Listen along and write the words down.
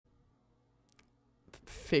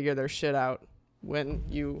figure their shit out when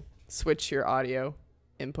you switch your audio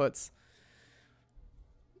inputs.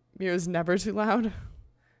 Mira's never too loud.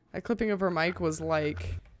 That clipping of her mic was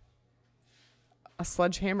like a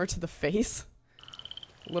sledgehammer to the face.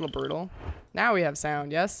 A little brutal. Now we have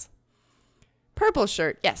sound, yes? Purple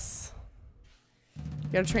shirt, yes. You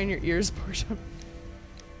gotta train your ears, Portia.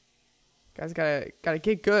 Guys gotta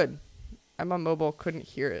get good. I'm on mobile, couldn't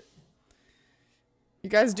hear it. You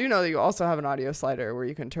guys do know that you also have an audio slider where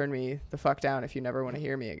you can turn me the fuck down if you never want to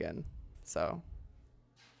hear me again. So,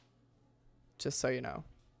 just so you know.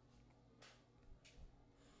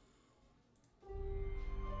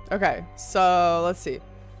 Okay, so let's see.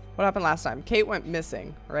 What happened last time? Kate went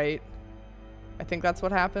missing, right? I think that's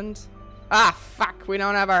what happened. Ah, fuck, we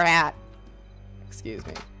don't have our hat. Excuse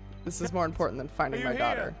me. This is more important than finding my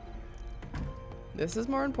daughter. This is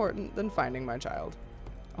more important than finding my child.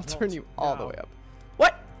 I'll turn you all the way up.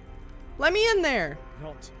 What? Let me in there.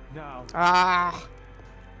 Not now. Ah.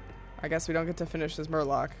 I guess we don't get to finish this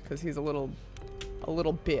Murloc because he's a little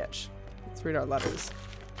bitch. Let's read our letters.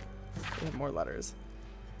 We have more letters.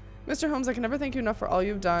 Mr. Holmes, I can never thank you enough for all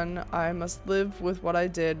you've done. I must live with what I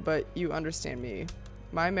did, but you understand me.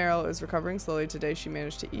 My Meryl is recovering slowly. Today she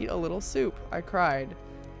managed to eat a little soup. I cried.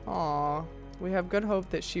 Aww. We have good hope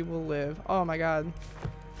that she will live. Oh my god.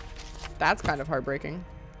 That's kind of heartbreaking.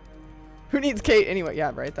 Who needs Kate anyway?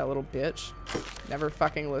 Yeah, right, that little bitch. Never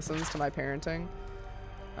fucking listens to my parenting.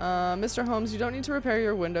 Mr. Holmes, you don't need to repair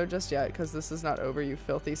your window just yet, because this is not over, you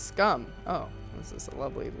filthy scum. Oh, this is a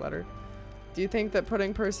lovely letter. Do you think that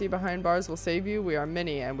putting Percy behind bars will save you? We are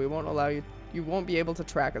many, and we won't allow you. You won't be able to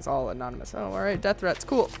track us all. Anonymous. Oh, all right. Death threats.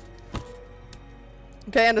 Cool.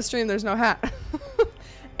 Okay, end of stream. There's no hat.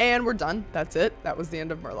 And we're done. That's it. That was the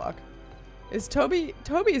end of Murloc. Is Toby?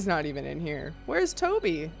 Toby's not even in here. Where's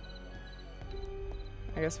Toby?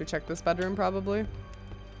 I guess we check this bedroom probably.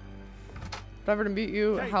 If I ever to meet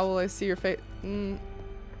you, how will I see your face?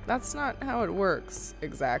 That's not how it works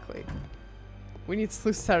exactly. We need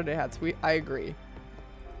Sleuth Saturday hats. I agree.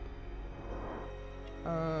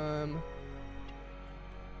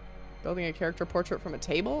 Building a character portrait from a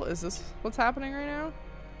table? Is this what's happening right now?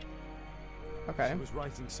 Okay. She was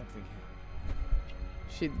writing something here.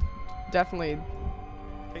 She definitely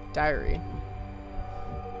diary.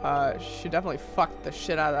 She definitely fucked the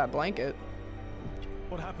shit out of that blanket.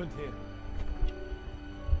 What happened here?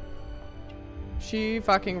 She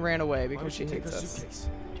fucking ran away because she hates us.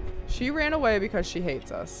 She ran away because she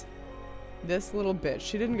hates us. This little bitch.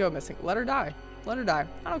 She didn't go missing. Let her die. Let her die.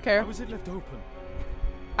 I don't care. Why was it left open?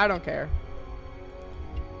 I don't care.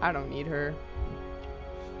 I don't need her.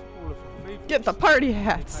 All of her favorites. Get the party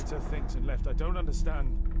hats. Packed her things and left. I don't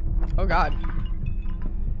understand. Oh god.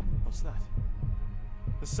 What's that?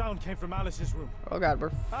 The sound came from Alice's room. Oh god,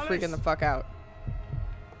 we're freaking the fuck out.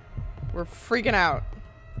 We're freaking out.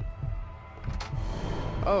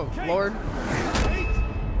 Oh, Kate! Lord. Kate!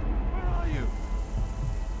 Where are you?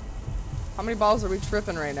 How many balls are we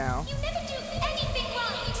tripping right now? You never do anything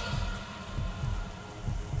right.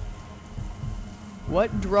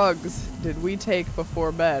 What drugs did we take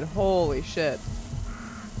before bed? Holy shit.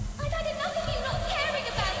 I've had enough of you not caring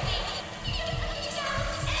about me. You don't understand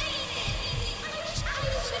anything. I wish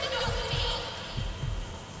Alice would have got me.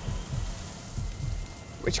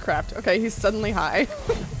 Witchcraft. Okay, he's suddenly high.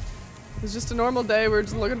 It's just a normal day. We're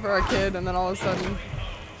just looking for our kid, and then all of a sudden...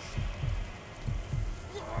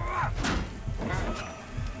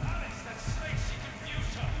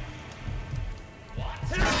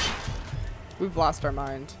 We've lost our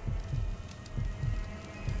mind.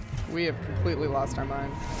 We have completely lost our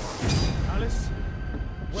mind. Alice?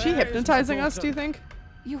 Is she hypnotizing us, do you think?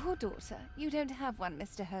 Your daughter? You don't have one,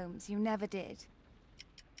 Mr. Holmes. You never did.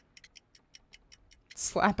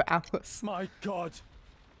 Slap Alice. My God.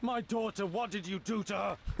 My daughter, what did you do to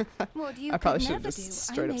her? What you I probably could should have never just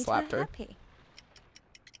do. straight I up made slapped her. Happy.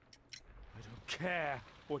 I don't care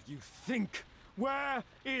what you think. Where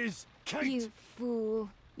is Kate? You fool.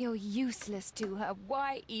 You're useless to her.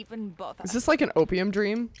 Why even bother? Is this like an opium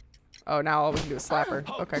dream? Oh, now all we can do is slap her.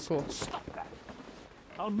 Okay, cool. Stop that.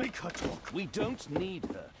 I'll make her talk. We don't need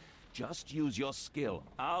her. Just use your skill.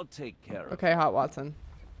 I'll take care of Okay, Hot Watson.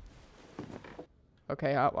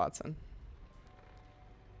 Okay, Hot Watson.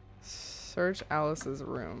 Search Alice's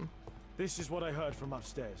room. This is what I heard from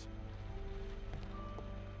upstairs.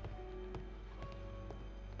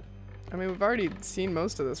 I mean, we've already seen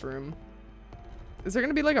most of this room. Is there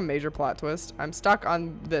gonna be like a major plot twist? I'm stuck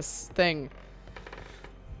on this thing.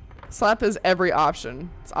 Slap is every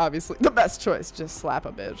option. It's obviously the best choice. Just slap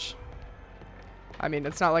a bitch. I mean,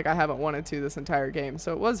 it's not like I haven't wanted to this entire game,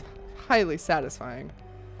 so it was highly satisfying.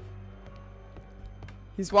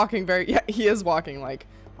 He's walking very... Yeah, he is walking, like,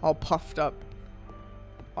 all puffed up.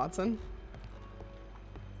 Watson?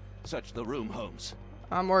 Search the room, Holmes.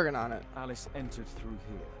 I'm working on it. Alice entered through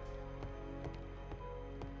here.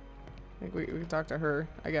 I think we can talk to her,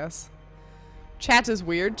 I guess. Chat is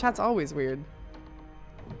weird. Chat's always weird.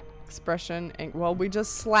 Expression. Well, we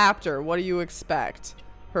just slapped her. What do you expect?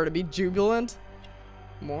 Her to be jubilant?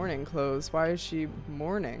 Mourning clothes. Why is she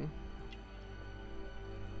mourning?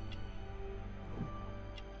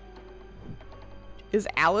 Is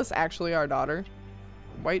Alice actually our daughter?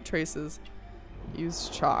 White traces.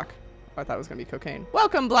 Used chalk. Oh, I thought it was going to be cocaine.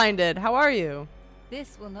 Welcome, Blinded. How are you?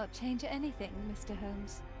 This will not change anything, Mr.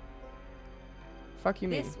 Holmes. Fuck you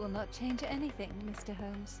mean? This will not change anything, Mr.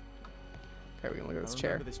 Holmes. Okay, we can look at this I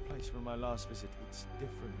chair. remember this place from my last visit. It's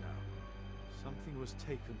different now. Something was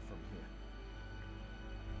taken from here.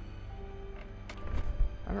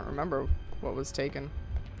 I don't remember what was taken.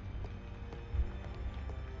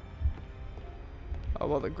 Oh,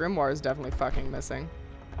 well, the grimoire is definitely fucking missing.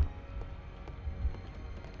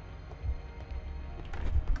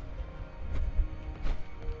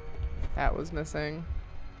 That was missing.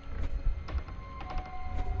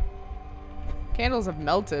 Candles have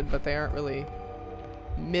melted, but they aren't really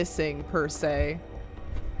missing per se.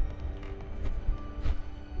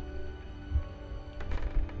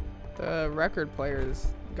 The record player's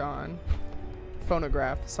gone.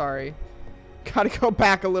 Phonograph, sorry. Gotta go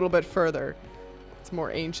back a little bit further. It's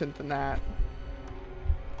more ancient than that.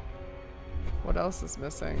 What else is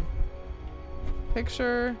missing?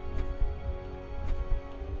 Picture.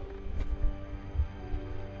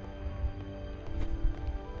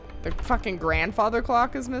 The fucking grandfather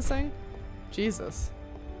clock is missing? Jesus.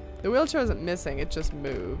 The wheelchair isn't missing, it just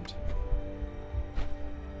moved.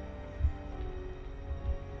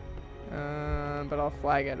 But I'll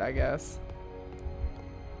flag it, I guess.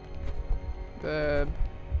 The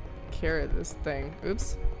carrot, this thing.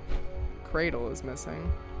 Oops. Cradle is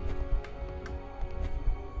missing.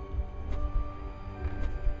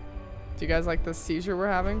 Do you guys like this seizure we're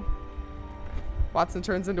having? Watson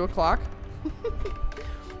turns into a clock.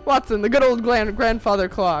 Watson, the good old grandfather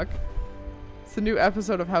clock. It's a new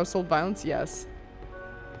episode of Household Violence. Yes.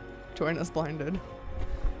 Join us, Blinded.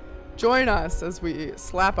 Join us as we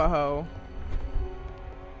slap a hoe.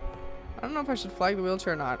 I don't know if I should flag the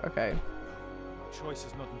wheelchair or not. Okay. Choice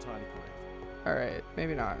is not entirely correct. Alright,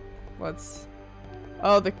 maybe not. Let's...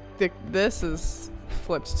 Oh, this is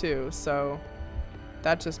flipped too, so...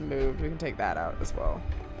 That just moved. We can take that out as well.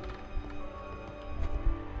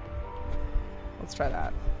 Let's try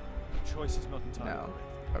that. Choice is not entirely No.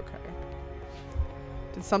 correct. Okay.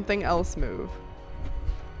 Did something else move?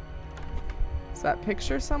 Is that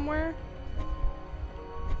picture somewhere?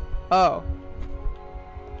 Oh.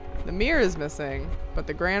 The mirror is missing, but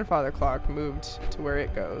the grandfather clock moved to where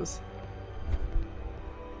it goes.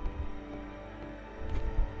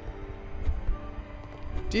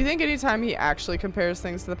 Do you think anytime he actually compares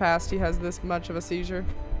things to the past, he has this much of a seizure?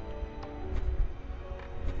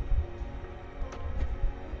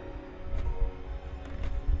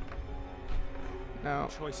 No.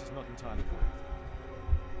 Choice is not entirely correct.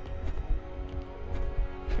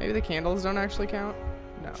 Maybe the candles don't actually count?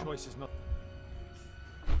 No. Choice is not.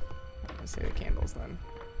 Let's say the candles then.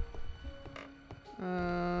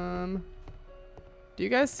 Do you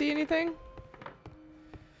guys see anything?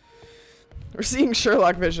 We're seeing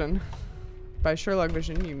Sherlock vision. By Sherlock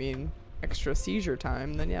vision, you mean extra seizure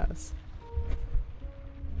time, then yes.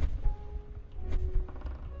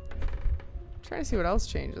 Trying to see what else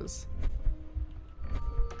changes.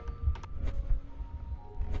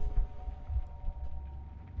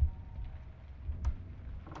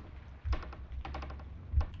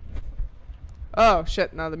 Oh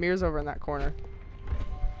shit, no, the mirror's over in that corner.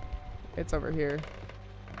 It's over here.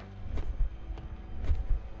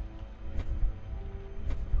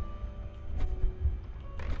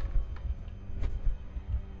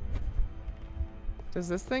 Does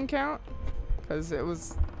this thing count? Because it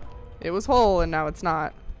was whole and now it's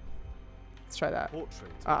not. Let's try that.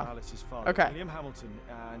 Portrait of Alice's father, Okay. William Hamilton,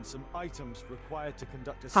 and some items required to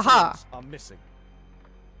conduct a Haha. seance are missing.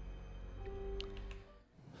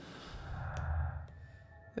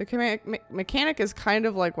 The mechanic is kind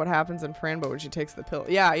of like what happens in Frambo when she takes the pill.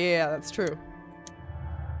 Yeah, that's true.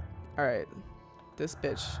 Alright. This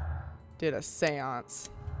bitch did a seance.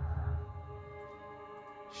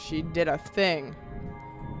 She did a thing.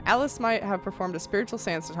 Alice might have performed a spiritual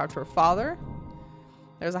seance to talk to her father.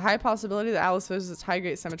 There's a high possibility that Alice visits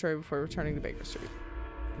Highgate Cemetery before returning to Baker Street.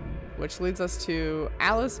 Which leads us to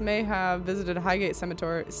Alice may have visited Highgate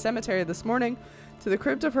Cemetery this morning to the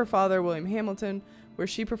crypt of her father, William Hamilton, where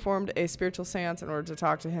she performed a spiritual seance in order to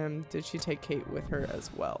talk to him. Did she take Kate with her as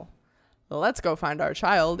well? Let's go find our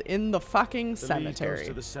child in the fucking cemetery. Lead goes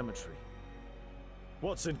to the cemetery.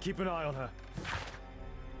 Watson, keep an eye on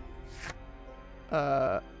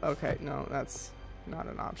her. Okay, no, that's not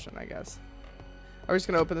an option, I guess. Are we just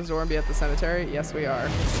gonna open this door and be at the cemetery? Yes, we are.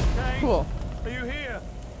 Kate, Cool. are you here?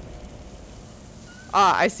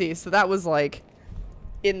 Ah, I see. So that was like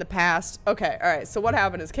in the past. Okay, alright. So what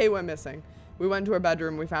happened is Kate went missing. We went to her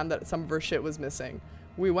bedroom. We found that some of her shit was missing.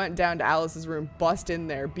 We went down to Alice's room, bust in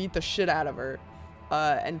there, beat the shit out of her,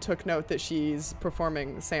 and took note that she's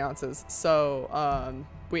performing seances. So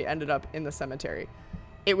we ended up in the cemetery.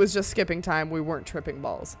 It was just skipping time. We weren't tripping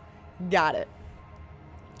balls. Got it.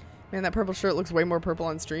 Man, that purple shirt looks way more purple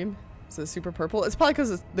on stream. Is it super purple? It's probably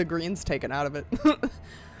because the green's taken out of it.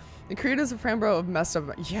 The creators of Frambo have messed up.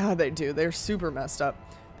 Yeah, they do. They're super messed up.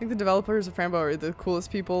 I think the developers of Frambo are the coolest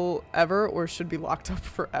people ever or should be locked up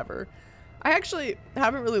forever. I actually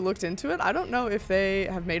haven't really looked into it. I don't know if they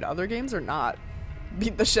have made other games or not.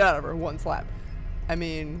 Beat the shit out of her one slap. I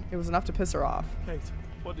mean, it was enough to piss her off. Kate,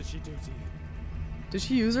 what did she do to you? Did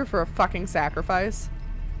she use her for a fucking sacrifice?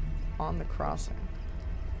 On the crossing.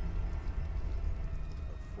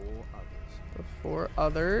 The four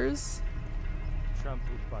others.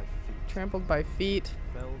 Trampled by feet. Trampled by feet.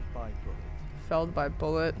 Felled by bullet. Felled by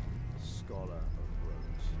bullet. Scholar of Rhodes.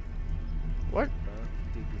 What?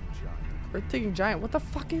 Earth-digging giant. Earth-digging giant. What the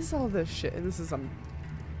fuck is all this shit? This is some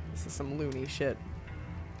loony shit.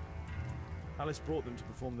 Alice brought them to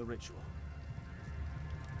perform the ritual.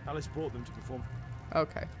 Alice brought them to perform...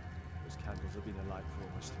 Okay. Those candles have been alight for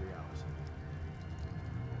almost 3 hours.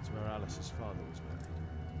 That's where Alice's father was buried.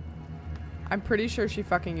 I'm pretty sure she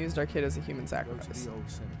fucking used our kid as a human Go to sacrifice. the old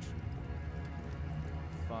cemetery.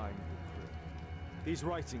 Find the crib. These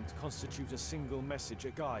writings constitute a single message,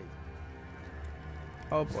 a guide.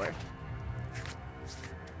 Oh boy.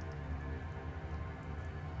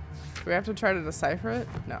 Do we have to try to decipher it?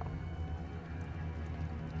 No.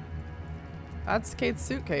 That's Kate's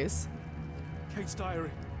suitcase. Kate's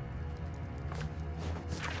diary.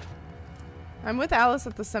 I'm with Alice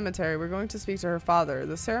at the cemetery. We're going to speak to her father.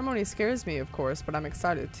 The ceremony scares me, of course, but I'm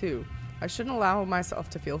excited too. I shouldn't allow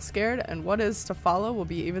myself to feel scared, and what is to follow will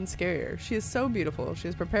be even scarier. She is so beautiful. She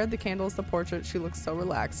has prepared the candles, the portrait. She looks so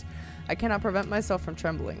relaxed. I cannot prevent myself from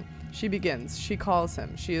trembling. She begins. She calls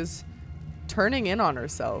him. She is turning in on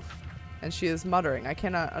herself, and she is muttering. I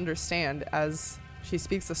cannot understand as she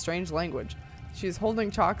speaks a strange language. She is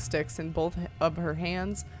holding chalk sticks in both of her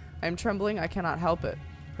hands. I am trembling. I cannot help it.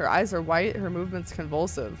 Her eyes are white, her movements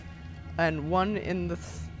convulsive, and one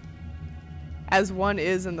is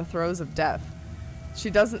in the throes of death. She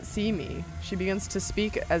doesn't see me. She begins to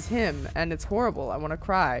speak as him, and it's horrible. I want to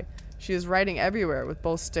cry. She is writing everywhere with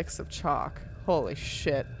both sticks of chalk. Holy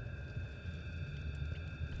shit.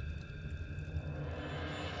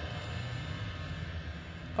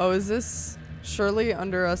 Oh, is this surely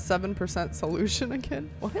under a 7% solution again?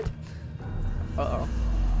 What? Uh-oh.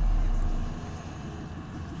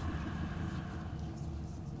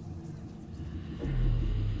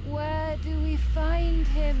 Where do we find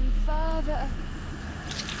him, Father?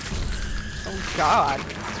 Oh, God.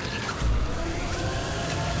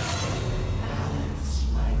 Alice,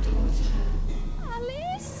 my daughter.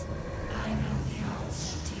 Alice? I know the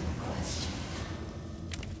answer to your question.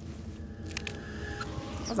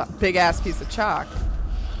 That's a big-ass piece of chalk.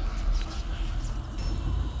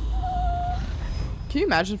 Can you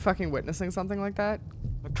imagine fucking witnessing something like that?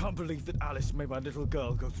 I can't believe that Alice made my little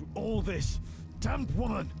girl go through all this. Damned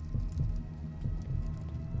woman!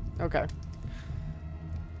 Okay.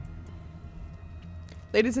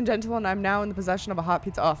 Ladies and gentlemen, I'm now in the possession of a hot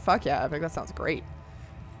pizza. Oh, fuck yeah, Epic. That sounds great.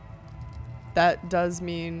 That does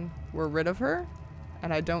mean we're rid of her,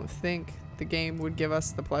 and I don't think the game would give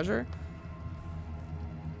us the pleasure.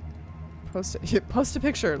 Post a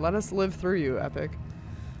picture. Let us live through you, Epic.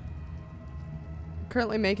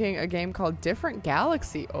 Currently making a game called Different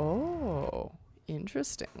Galaxy. Oh,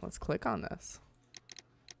 interesting. Let's click on this.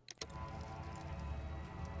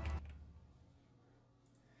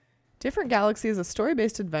 Different Galaxy is a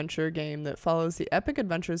story-based adventure game that follows the epic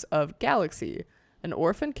adventures of Galaxy, an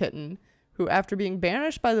orphan kitten who, after being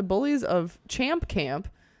banished by the bullies of Champ Camp,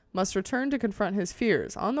 must return to confront his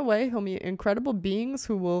fears. On the way, he'll meet incredible beings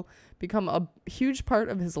who will become a huge part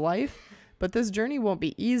of his life, but this journey won't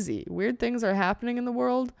be easy. Weird things are happening in the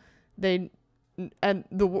world. Weird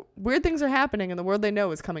things are happening, and the world they know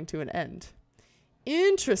is coming to an end.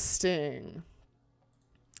 Interesting.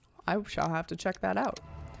 I shall have to check that out.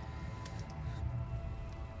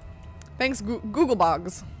 Thanks, Google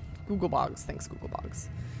Boggs. Google Boggs. Thanks, Google Boggs.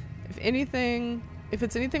 If anything If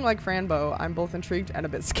it's anything like Franbo, I'm both intrigued and a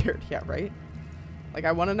bit scared. Yeah, right? Like,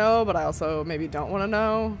 I want to know, but I also maybe don't want to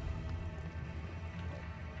know.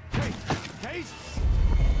 Kate!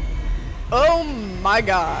 Oh my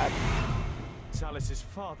god. It's Alice's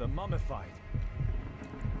father, mummified.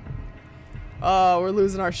 Oh, we're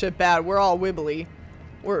losing our shit bad. We're all wibbly.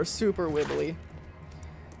 We're super wibbly.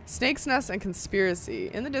 Snake's Nest and Conspiracy.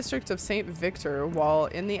 In the district of St. Victor, while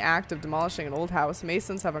in the act of demolishing an old house,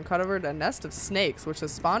 masons have uncovered a nest of snakes, which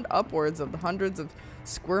has spawned upwards of the hundreds of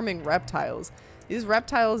squirming reptiles. These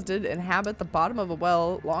reptiles did inhabit the bottom of a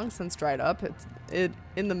well long since dried up.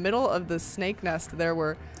 In the middle of the snake nest, there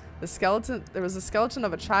was a skeleton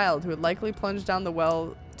of a child who had likely plunged down the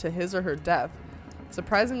well to his or her death.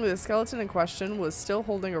 Surprisingly, the skeleton in question was still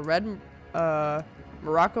holding a red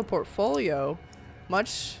Morocco portfolio,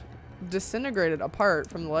 much disintegrated apart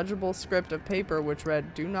from the legible script of paper which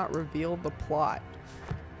read, "Do not reveal the plot."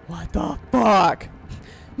 What the fuck?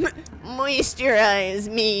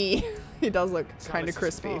 Moisturize me. He does look kind of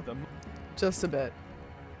crispy. Just a bit.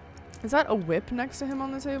 Is that a whip next to him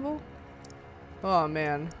on the table? Oh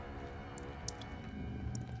man.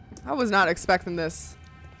 I was not expecting this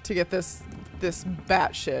to get this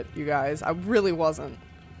bat shit, you guys. I really wasn't.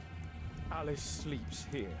 Alice sleeps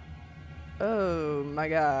here. Oh my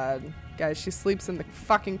god. Guys, she sleeps in the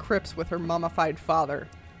fucking crypts with her mummified father.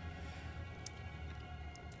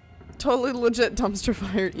 Totally legit dumpster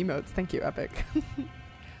fire emotes. Thank you, Epic.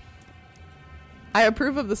 I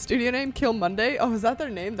approve of the studio name, Kill Monday. Oh, is that their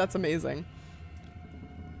name? That's amazing.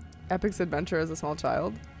 Epic's adventure as a small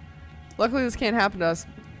child. Luckily, this can't happen to us.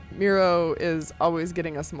 Miro is always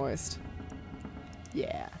getting us moist.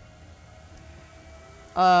 Yeah.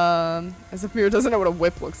 As if Miro doesn't know what a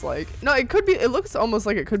whip looks like. No, it could be. It looks almost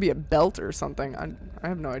like it could be a belt or something. I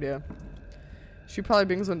have no idea. She probably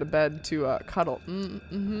brings one to bed to cuddle.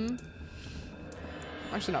 I'm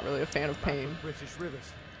actually not really a fan of pain. British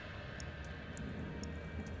rivers.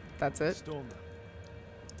 That's it. Storm.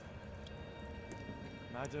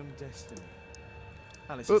 Madame Destiny.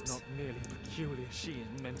 Alice Oops. is not merely peculiar, she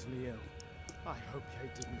is mentally ill. I hope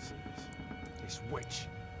Kate didn't see this. This witch.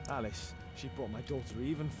 Alice, she brought my daughter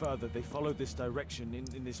even further. They followed this direction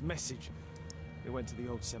in this message. They went to the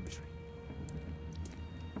old cemetery.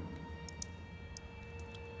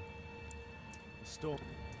 The storm.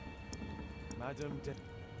 Madame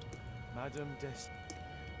Destiny.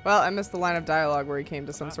 Well, I missed the line of dialogue where he came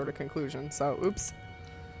to some sort of conclusion, so oops.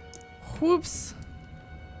 Whoops.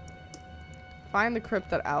 Find the crypt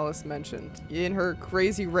that Alice mentioned in her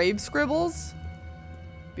crazy rave scribbles,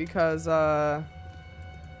 because I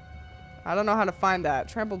don't know how to find that.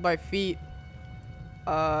 Trampled by feet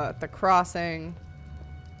at the crossing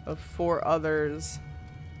of 4 others.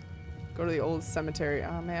 Go to the old cemetery.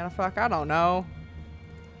 Oh man, fuck, I don't know.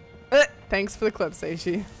 Thanks for the clip,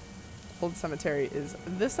 Seishi. Old cemetery is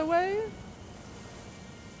this away.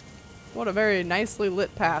 What a very nicely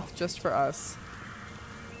lit path just for us.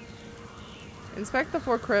 Inspect the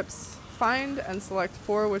 4 crypts. Find and select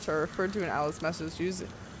 4 which are referred to in Alice's message. Use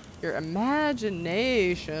your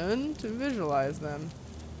imagination to visualize them.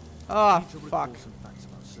 Oh, fuck. Some facts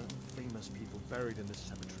about certain famous people buried in this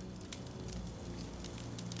cemetery.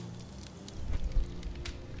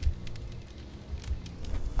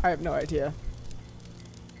 I have no idea.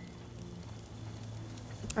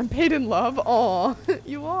 I'm paid in love? Aw,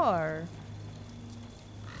 you are.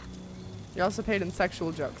 You're also paid in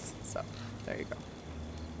sexual jokes, so there you go.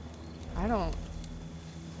 I don't...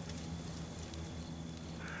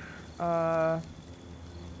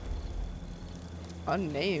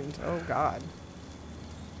 Unnamed. Oh god.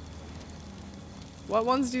 What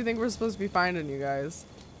ones do you think we're supposed to be finding, you guys?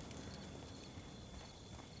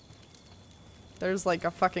 There's like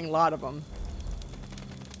a fucking lot of them.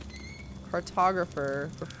 Cartographer,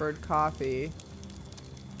 preferred coffee.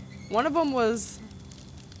 One of them was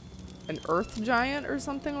an earth giant or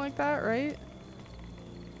something like that, right?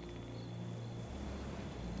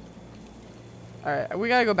 Alright, we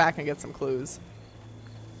gotta go back and get some clues.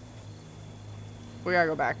 We gotta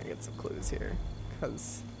go back and get some clues here,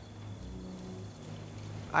 because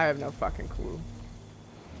I have no fucking clue.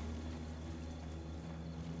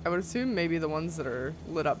 I would assume maybe the ones that are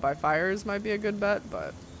lit up by fires might be a good bet,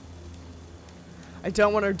 but I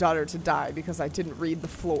don't want our daughter to die because I didn't read the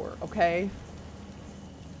floor, okay?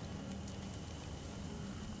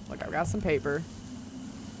 Look, I've got some paper.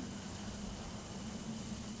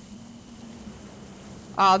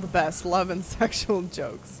 Ah, the best. Love and sexual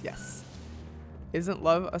jokes. Yes. Isn't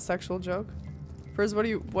love a sexual joke? First, what are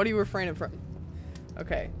you refraining from?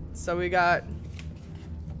 Okay, so we got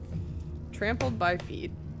trampled by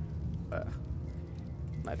feet.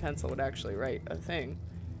 my pencil would actually write a thing.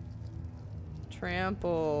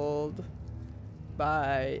 Trampled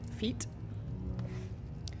by feet.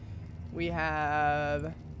 We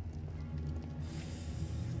have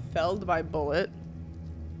felled by bullet.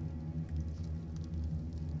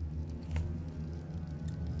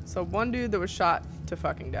 So one dude that was shot to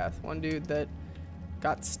fucking death. One dude that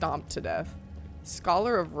got stomped to death.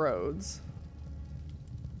 Scholar of roads.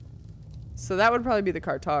 So that would probably be the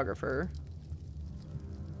cartographer.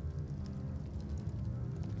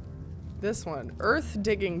 This one, earth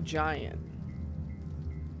digging giant.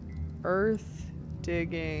 Earth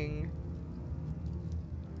digging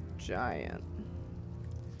giant.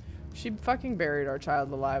 She fucking buried our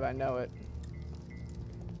child alive, I know it.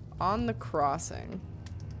 On the crossing.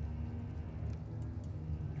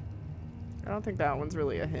 I don't think that one's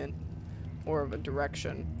really a hint or of a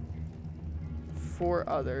direction. For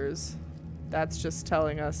others. That's just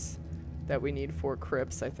telling us that we need 4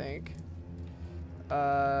 crypts, I think.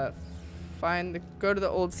 Go to the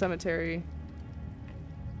old cemetery.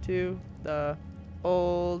 To the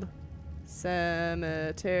old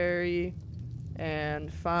cemetery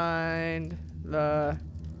and find the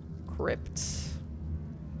crypt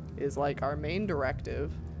is like our main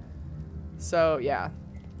directive. So yeah.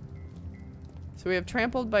 So we have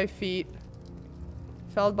trampled by feet,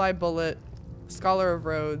 felled by bullet, scholar of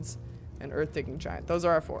roads, and earth digging giant. Those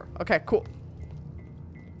are our 4. Okay, cool.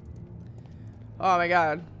 Oh my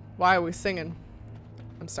god. Why are we singing?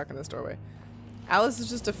 I'm stuck in this doorway. Alice is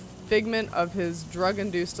just a figment of his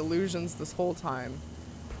drug-induced illusions this whole time.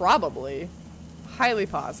 Probably. Highly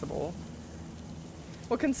possible.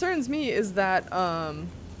 What concerns me is that, oh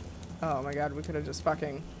my god, we could have just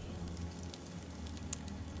fucking...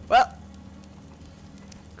 Well.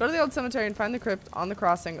 Go to the old cemetery and find the crypt on the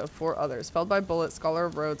crossing of 4 others. Felled by bullet, scholar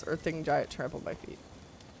of roads, earth-digging giant, trampled by feet.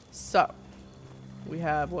 So. We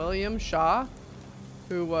have William Shaw,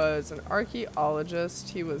 who was an archaeologist.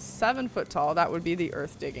 He was 7 foot tall. That would be the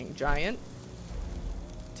earth-digging giant.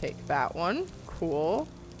 Take that one. Cool.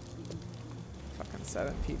 Fucking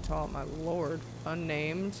 7 feet tall, my lord.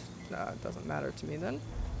 Unnamed. It doesn't matter to me then.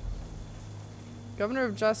 Governor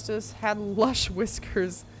of Justice, had lush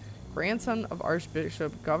whiskers. Grandson of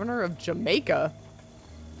Archbishop. Governor of Jamaica.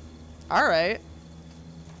 Alright.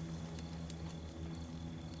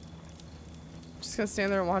 Just gonna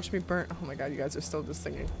stand there and watch me burn. Oh my god, you guys are still just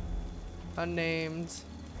singing. Unnamed.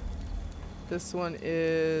 This one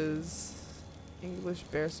is English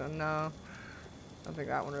Bearstone. No. I don't think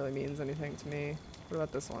that one really means anything to me. What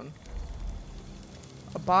about this one?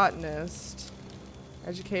 A botanist.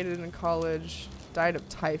 Educated in college. Died of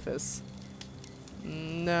typhus.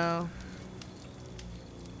 No.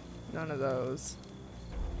 None of those.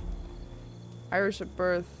 Irish at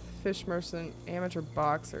birth. Fish merchant. Amateur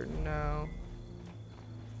boxer. No.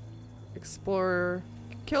 Explorer.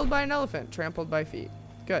 Killed by an elephant. Trampled by feet.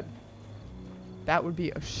 Good. That would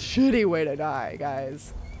be a shitty way to die,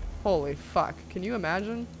 guys. Holy fuck. Can you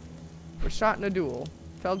imagine? We're shot in a duel.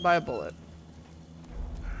 Felled by a bullet.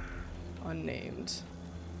 Unnamed.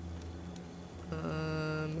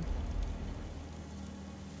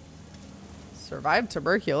 Survived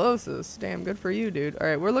tuberculosis. Damn, good for you, dude.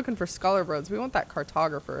 Alright, we're looking for Scholar of Roads. We want that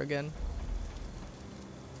cartographer again.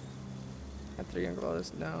 Had 3 younger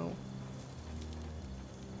brothers. No.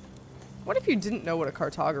 What if you didn't know what a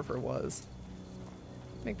cartographer was?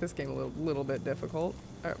 Make this game a little bit difficult.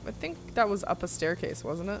 I think that was up a staircase,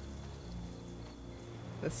 wasn't it?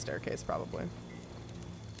 This staircase, probably.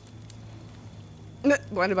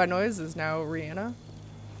 Blinded by Noise is now Rihanna.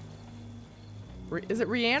 Is it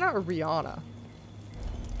Rihanna or Rihanna?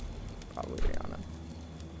 Probably Rihanna.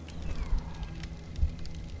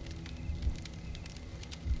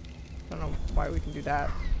 I don't know why we can do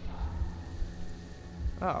that.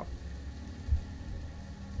 Oh.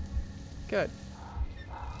 Good.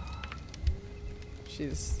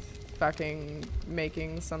 She's fucking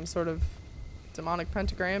making some sort of demonic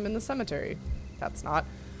pentagram in the cemetery. That's not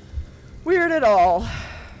weird at all.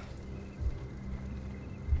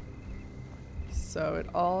 So it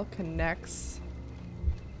all connects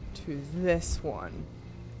to this one.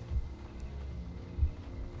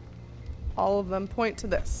 All of them point to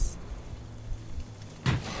this.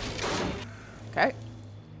 Okay.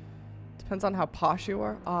 Depends on how posh you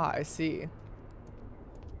are. Ah, I see.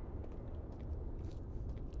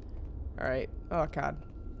 Alright. Oh, God.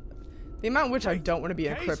 The amount in which I don't want to be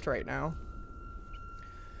in a crypt right now.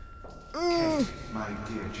 Kate, my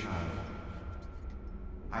dear child.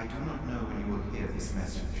 I do not know when you will hear this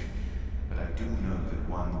message, but I do know that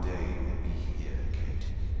one day you will be here, Kate.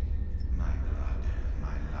 My blood,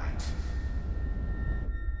 my light.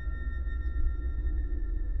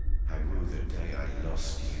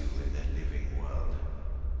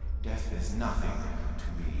 Death is nothing to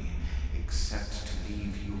me except to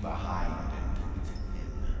leave you behind and with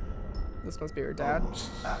him. This must be her dad. Holmes.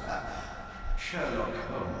 Sherlock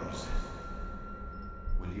Holmes.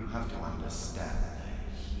 Will you have to understand,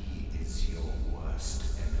 he is your worst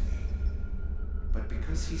enemy. But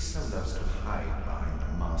because he so loves to hide behind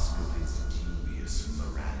the mask of his dubious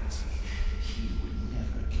morality, he would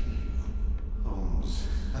never kill you. Holmes.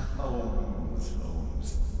 Holmes.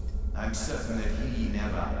 I'm certain that he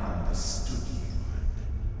never understood you.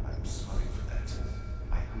 I'm sorry for that.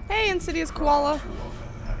 I hope Hey, Insidious Koala. too often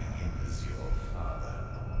having him as your father.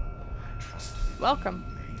 I trusted that Welcome.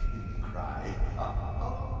 you made him cry.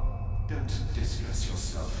 Don't distress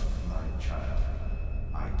yourself, my child.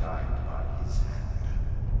 I died by his hand.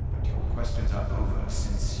 But your questions are over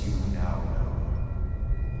since you now know.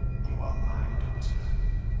 You are my daughter.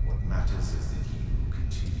 What matters is that you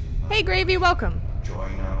continue my Hey, Gravy, welcome.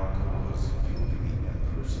 join our cause, you will be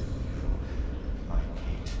empress of evil. My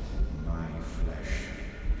Kate, my flesh,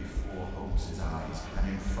 before Holmes's eyes and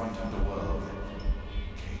in front of the world.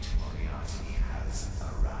 Kate Moriarty has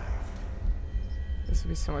arrived. This would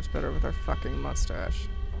be so much better with our fucking mustache.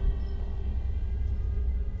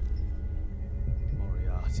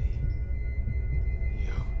 Moriarty.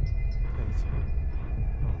 You. Kate.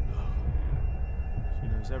 Oh no. She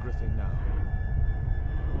knows everything now.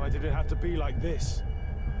 Why did it have to be like this?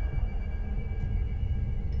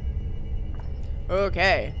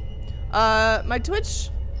 Okay. My Twitch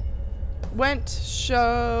won't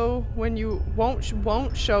show when you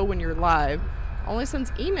won't show when you're live. Only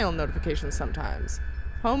sends email notifications sometimes.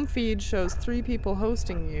 Home feed shows 3 people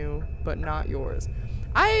hosting you, but not yours.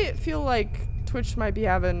 I feel like Twitch might be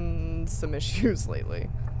having some issues lately.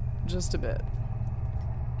 Just a bit.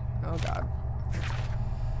 Oh god.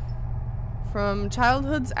 From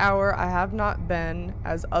childhood's hour, I have not been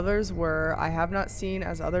as others were. I have not seen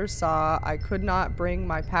as others saw. I could not bring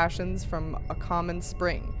my passions from a common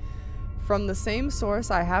spring. From the same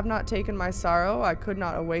source, I have not taken my sorrow. I could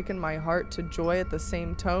not awaken my heart to joy at the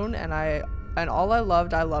same tone, and all I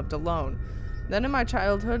loved alone. Then in my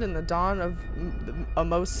childhood, in the dawn of a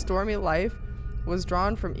most stormy life, was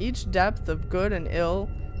drawn from each depth of good and ill,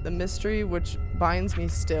 the mystery which binds me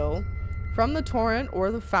still. From the torrent or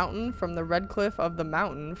the fountain, from the red cliff of the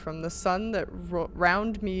mountain, from the sun that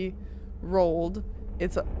round me rolled,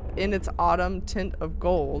 in its autumn tint of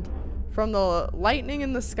gold, from the lightning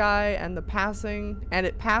in the sky and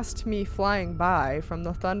it passed me flying by, from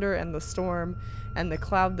the thunder and the storm, and the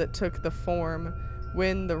cloud that took the form,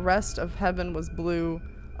 when the rest of heaven was blue,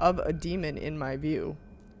 of a demon in my view.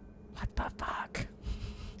 What the fuck?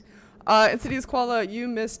 Insidious Koala, you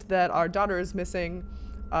missed that our daughter is missing.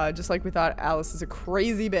 Just like we thought, Alice is a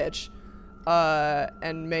crazy bitch,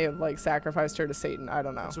 and may have like sacrificed her to Satan. I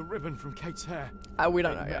don't know. It's a ribbon from Kate's hair. We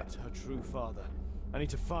don't Kate know yet. met her true father. I need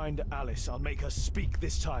to find Alice. I'll make her speak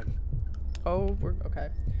this time. Oh, okay.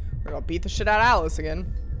 We're gonna beat the shit out of Alice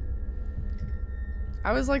again.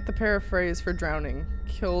 I was like the paraphrase for drowning,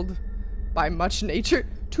 killed by much nature.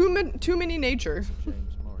 Too many nature.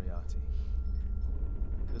 James Moriarty.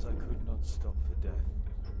 Because I could not stop for death.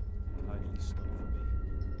 Kindly stop for me.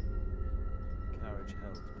 Carriage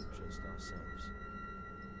held but just ourselves.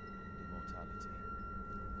 Immortality.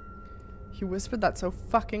 He whispered that so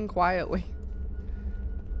fucking quietly.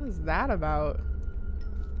 What is that about?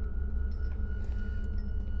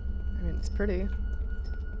 I mean, it's pretty.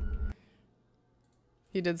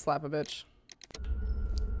 He did slap a bitch.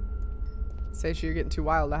 Say you're getting too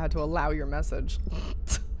wild. I had to allow your message.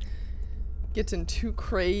 Getting too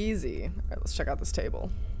crazy. Alright, let's check out this table.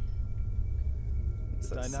 What's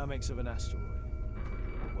this? Dynamics of an asteroid.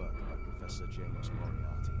 Work by Professor James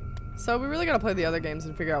Moriarty. So we really gotta play the other games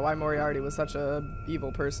and figure out why Moriarty was such a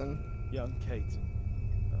evil person. Young Kate.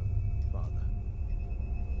 Father.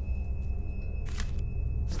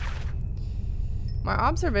 My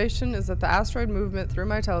observation is that the asteroid movement through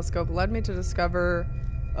my telescope led me to discover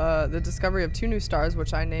the discovery of 2 new stars,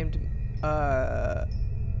 which I named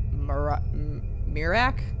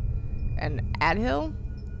Mirak and Adhil.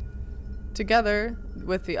 Together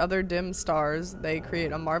with the other dim stars, they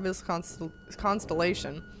create a marvelous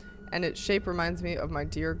constellation, and its shape reminds me of my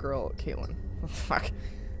dear girl, Caitlin. Fuck,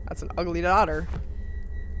 that's an ugly daughter.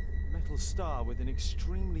 Metal star with an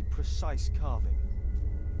extremely precise carving.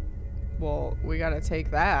 Well, we gotta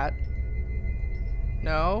take that.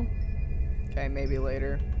 No? Okay, maybe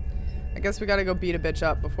later. I guess we gotta go beat a bitch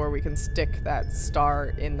up before we can stick that star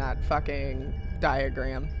in that fucking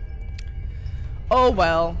diagram. Oh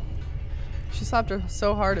well. She slapped her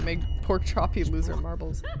so hard it made pork choppy lose her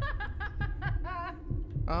marbles.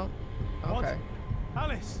 Oh, okay. What?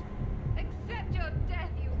 Alice! Accept your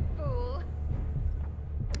death, you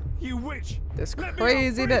You witch! This Let me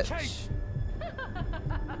crazy off, free bitch. Kate!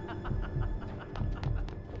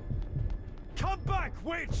 Come back,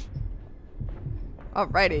 witch!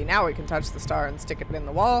 Alrighty, now we can touch the star and stick it in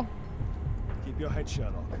the wall. Keep your head,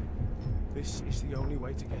 Sherlock. This is the only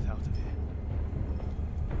way to get out of here.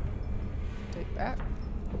 Take that.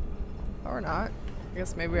 Or not. I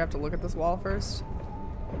guess maybe we have to look at this wall first.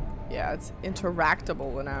 Yeah, it's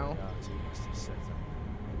interactable now. Moriarty must have set up.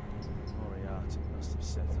 Moriarty must have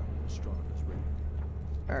set up an astronomer's ring.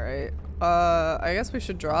 Alright. I guess we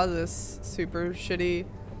should draw this super shitty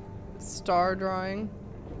star drawing.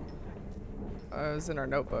 It was in our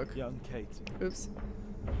notebook. Young Kate. Oops.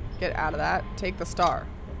 Get out of that. Take the star.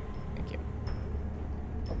 Thank you.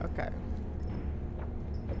 Okay.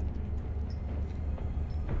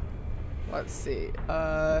 Let's see.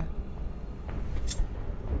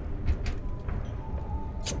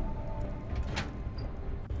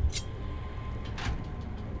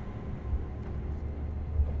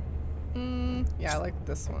 Yeah, I like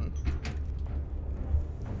this one.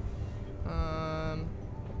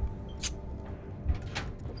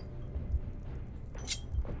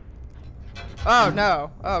 Oh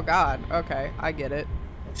no. Oh god. Okay, I get it.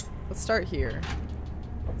 Let's start here.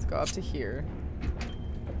 Let's go up to here.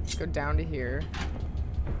 Let's go down to here.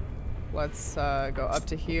 Let's go up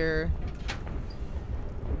to here.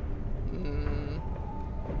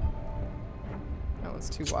 That one's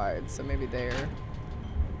too wide, so maybe there.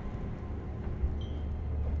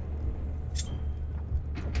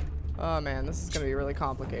 Oh man, this is gonna be really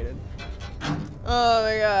complicated. Oh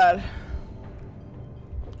my god.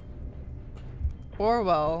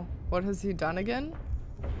 Orwell, what has he done again?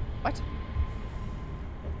 What?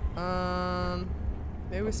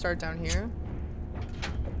 Maybe we start down here.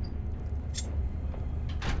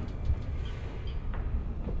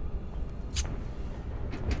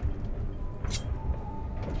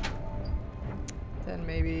 Then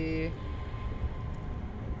maybe...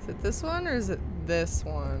 Is it this one or is it this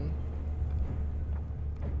one?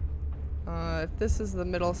 If this is the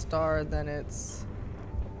middle star, then it's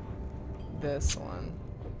this one.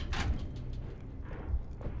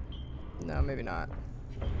 No, maybe not.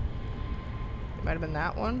 It might have been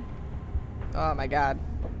that one. Oh my god.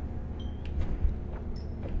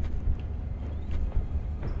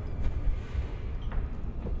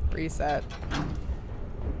 Reset.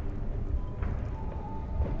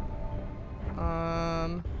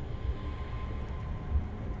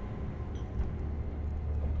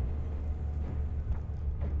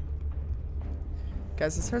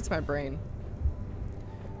 Guys, this hurts my brain.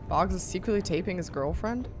 Boggs is secretly taping his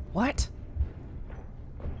girlfriend? What?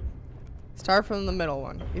 Start from the middle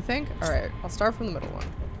one. You think? Alright, I'll start from the middle one.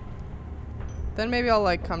 Then maybe I'll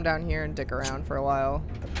like come down here and dick around for a while.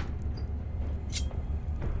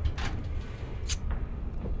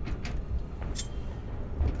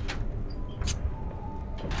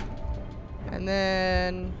 And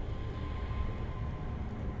then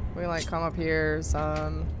we like come up here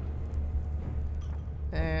some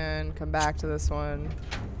and come back to this one.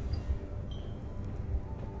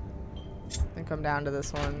 Then come down to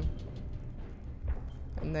this one.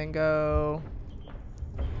 And then go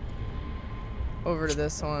over to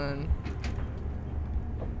this one.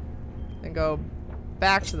 Then go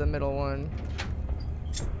back to the middle one.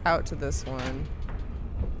 Out to this one.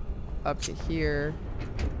 Up to here.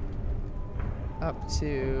 Up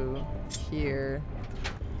to here.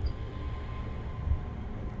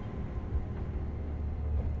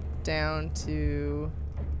 Down to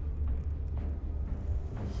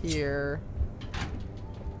here.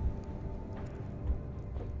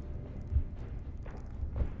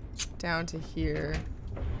 Down to here.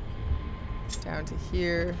 Down to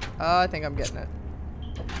here. Oh, I think I'm getting it.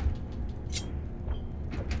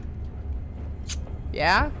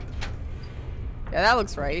 Yeah? Yeah, that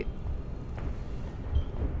looks right.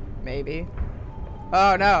 Maybe.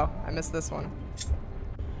 Oh no, I missed this one.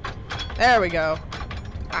 There we go.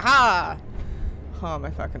 Aha! Oh, my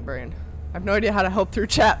fucking brain. I have no idea how to help through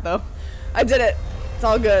chat, though. I did it. It's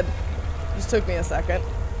all good. Just took me a second.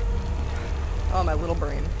 Oh, my little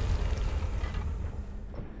brain.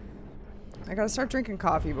 I gotta start drinking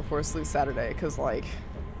coffee before Sleuth Saturday, because, like,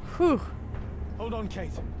 whew. Hold on,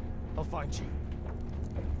 Kate. I'll find you.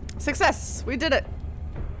 Success! We did it!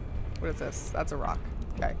 What is this? That's a rock.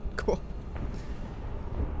 Okay, cool.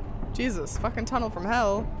 Jesus, fucking tunnel from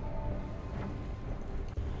hell.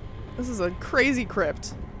 This is a crazy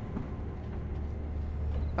crypt.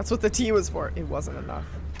 That's what the T was for. It wasn't enough.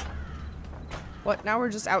 What? Now we're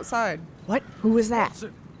just outside. What? Who was that?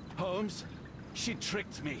 Watson. Holmes, she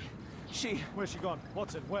tricked me. Where's she gone?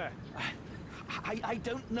 Watson, where? I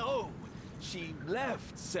don't know. She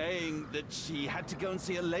left saying that she had to go and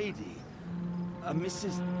see a lady. A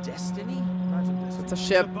Mrs. Destiny? Madam Destiny. It's a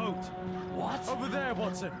ship. The boat. What? Over there,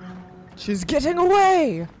 Watson. She's getting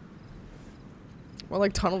away! More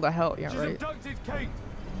like tunnel to hell, yeah, She's right? abducted Kate.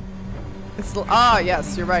 It's the, ah,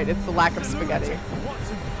 yes, you're right. It's the lack of She's a spaghetti. lunatic.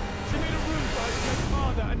 Watson. She made a room for her dead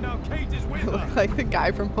father, and now Kate is with I her. look like the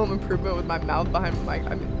guy from Home Improvement with my mouth behind my mic.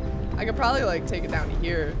 I mean, I could probably like take it down to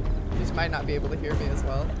here. You just might not be able to hear me as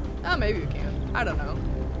well. Oh, maybe you can. I don't know.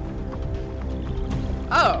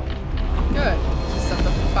 Oh, good. Just set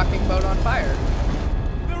the fucking boat on fire.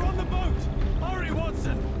 They're on the boat. Hurry,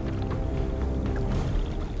 Watson.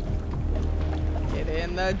 Get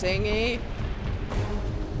in the dinghy.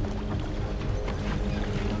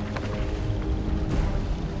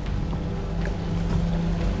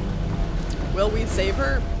 Will we save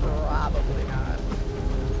her? Probably not.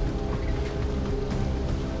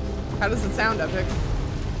 How does it sound, Epic?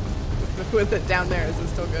 With it down there, is it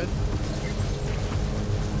still good?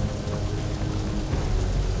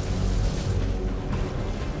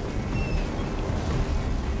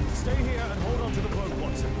 Stay here and hold on to the boat,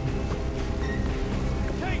 Watson.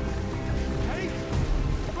 Kate! Kate!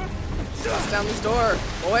 Bust down this door,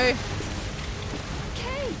 boy.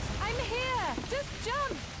 Kate, I'm here. Just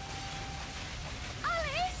jump.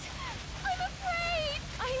 Alice! I'm afraid!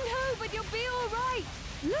 I know, but you'll be all right.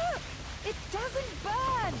 Look, it doesn't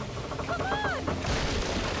burn. Come on.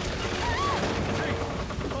 Kate!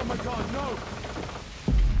 Oh my God, no!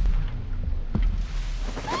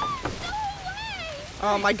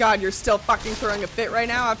 Oh my god, you're still fucking throwing a fit right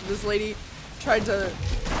now after this lady tried to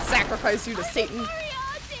sacrifice you to Satan.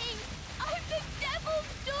 Moriarty! I'm the devil's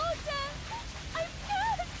daughter! I'm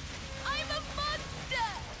cursed! I'm a monster!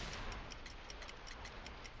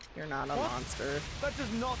 You're not a What? monster. That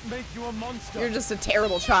does not make you a monster. You're just a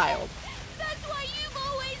terrible child. That's why you've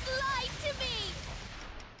always lied to me!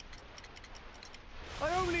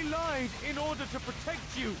 I only lied in order to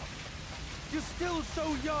protect you. You're still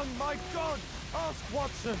so young, my God. Ask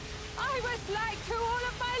Watson. I was lied to all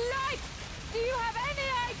of my life. Do you have any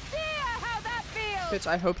idea how that feels? Bitch,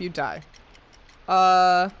 I hope you die.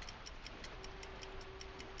 No,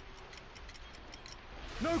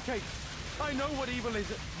 Kate. I know what evil is.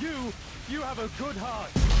 You have a good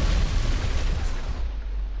heart.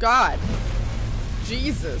 God.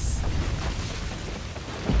 Jesus.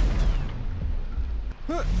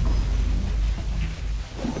 Huh.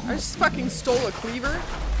 I just fucking stole a cleaver.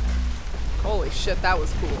 Holy shit, that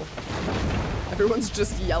was cool. Everyone's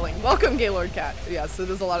just yelling. Welcome, Gaylord Cat. Yes, it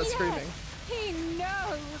is a lot of screaming. He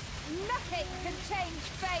knows nothing can change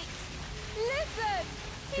fate. Listen,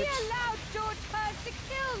 he allowed George Hurst to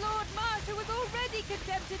kill Lord Marsh, who was already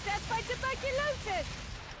condemned to death by tuberculosis.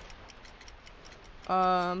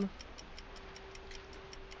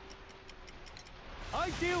 I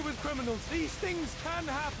deal with criminals. These things can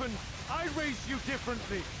happen. I raised you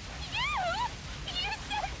differently. You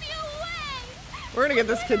sent me away! We're gonna get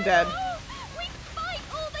this kid dead. We fight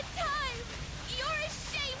all the time! You're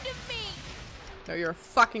ashamed of me! No, you're a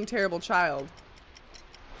fucking terrible child.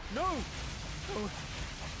 No. Oh,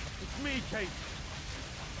 it's me, Kate.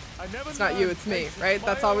 I never It's not you, learned it's me, patience. right? My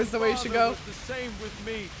That's always own the way you should father go. was the same with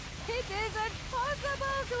me. It isn't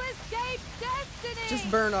possible to escape destiny. Just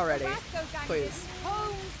burn already, Tobacco gang please. did.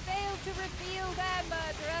 Holmes failed to reveal their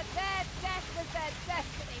murderer. Their death was their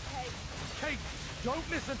destiny, Kate. Kate, don't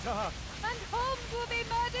listen to her. And Holmes will be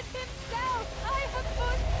murdered himself. I have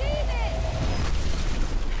foreseen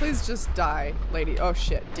it. Please just die, lady. Oh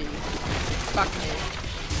shit, D. Fuck me.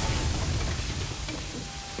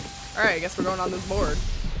 Alright, I guess we're going on this board.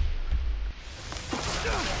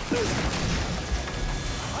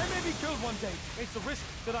 I may be killed one day. It's a risk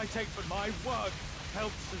that I take, but my work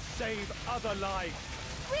helps to save other lives.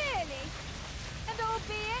 Really? And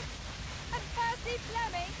albeit, and Percy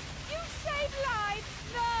Fleming, you save lives?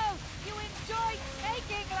 No, you enjoy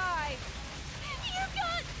taking lives. You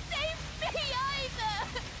can't save me either!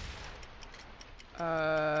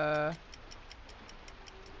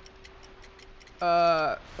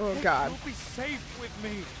 Oh god. You'll be safe with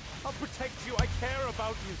me. I'll protect you. I care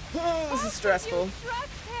about you. This is stressful. You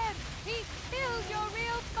trust him. He killed your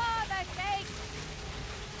real father, Kate.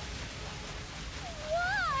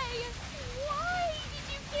 Why? Why did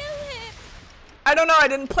you kill him? I don't know, I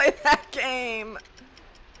didn't play that game.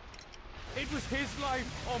 It was his life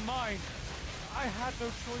or mine. I had no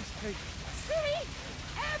choice, Kate. See?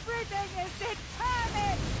 Everything is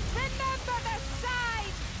determined. Remember the sign.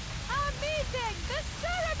 Our meeting, the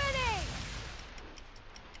ceremony.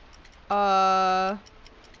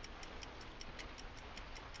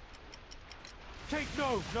 Kate,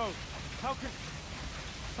 no, no. How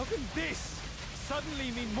How can this suddenly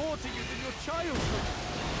mean more to you than your childhood?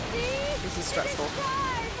 See? This is stressful. It is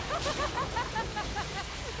time.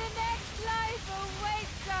 The next life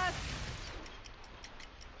awaits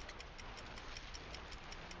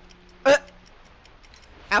us.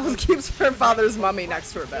 Alice keeps her father's mummy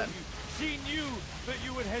next to her bed. She knew that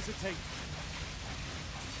you would hesitate.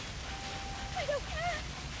 I don't care.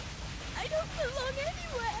 I don't belong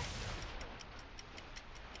anywhere.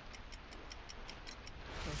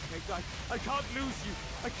 Okay, I can't lose you.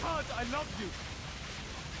 I can't. I love you.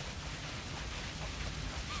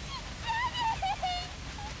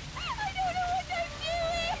 I don't know what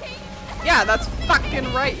I'm doing. Yeah, that's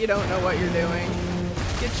fucking right. You don't know what you're doing.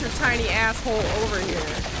 Get your tiny asshole over here.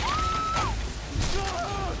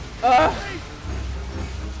 Ugh.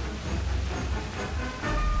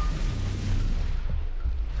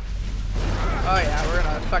 Oh yeah, we're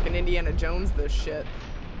gonna fucking Indiana Jones this shit.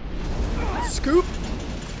 Scoop!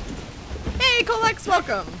 Hey, Colex,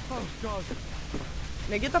 welcome! Oh, God.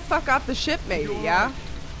 Now get the fuck off the ship, maybe, yeah?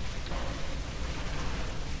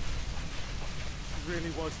 It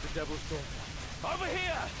really was the devil's daughter. Over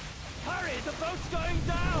here! Hurry, the boat's going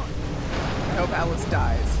down! I hope Alice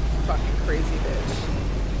dies. Fucking crazy bitch.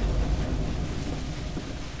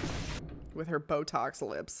 With her Botox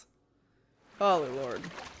lips. Holy Lord.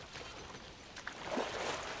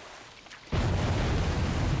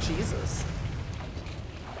 Jesus.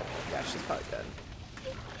 Yeah, she's probably dead.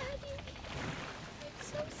 Daddy, I'm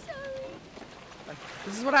so sorry.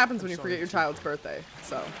 This is what happens when you forget your child's birthday.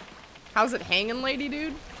 So, how's it hanging, lady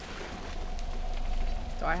dude?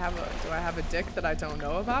 Do I have a dick that I don't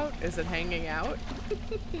know about? Is it hanging out?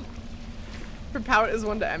 Her pout is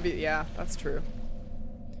one to envy. Yeah, that's true.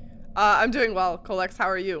 I'm doing well. Colex, how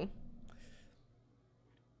are you?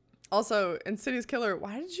 Also, Insidious Killer,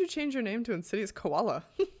 why did you change your name to Insidious Koala?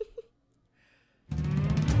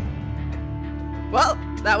 Well,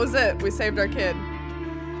 that was it. We saved our kid.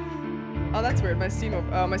 Oh, that's weird. My Steam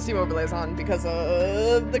overlay's on because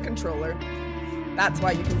of the controller. That's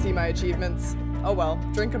why you can see my achievements. Oh well,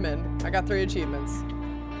 drink them in. I got 3 achievements.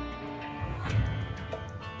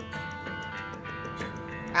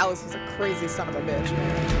 Alice was a crazy son of a bitch,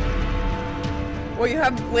 man. Well, you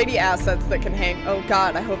have lady assets that can hang. Oh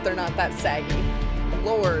god, I hope they're not that saggy.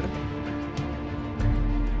 Lord.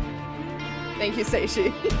 Thank you,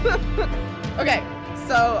 Seishi. Okay,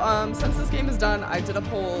 so since this game is done, I did a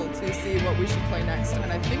poll to see what we should play next,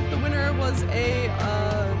 and I think the winner was a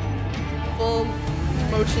full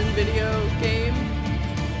motion video game.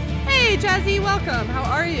 Hey, Jazzy, welcome. How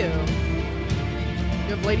are you? You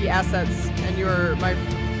have lady assets, and you're my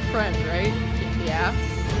friend, right? Yeah.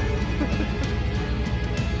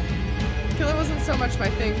 Killer wasn't so much my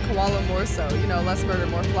thing, koala more so. You know, less murder,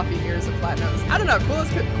 more fluffy ears and flat nose. I don't know,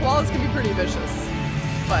 koalas can be pretty vicious.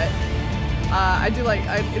 But, I do like,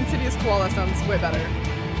 Insidious Koala sounds way better.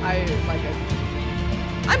 I like it.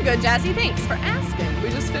 I'm good, Jazzy, thanks for asking. We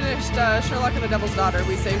just finished Sherlock and the Devil's Daughter.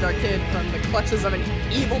 We saved our kid from the clutches of an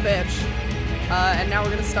evil bitch. And now we're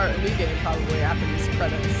gonna start a new game probably after these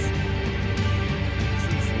credits. This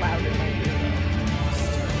is loud in my ear though.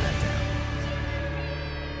 Just turn that down.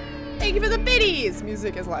 Thank you for the biddies!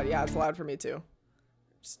 Music is loud. Yeah, it's loud for me too.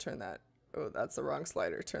 Just turn that. Oh, that's the wrong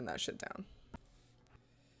slider. Turn that shit down.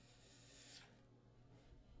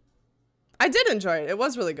 I did enjoy it. It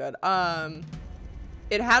was really good.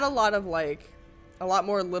 It had a lot of like, a lot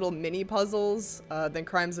more little mini puzzles than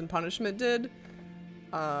Crimes and Punishment did.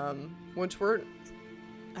 Which were,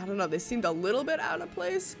 I don't know, they seemed a little bit out of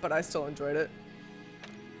place, but I still enjoyed it.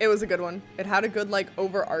 It was a good one. It had a good like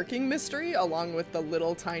overarching mystery along with the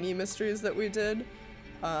little tiny mysteries that we did.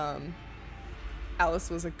 Alice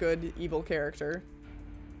was a good evil character.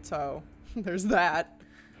 So there's that.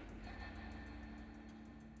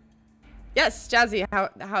 Yes, Jazzy, how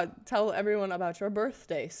tell everyone about your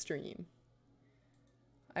birthday stream.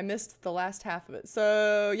 I missed the last half of it.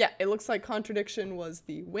 So yeah, it looks like Contradiction was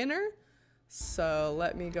the winner. So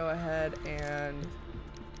let me go ahead and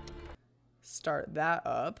start that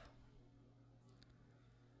up.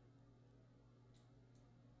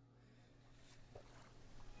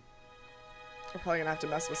 We're probably gonna have to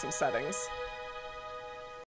mess with some settings.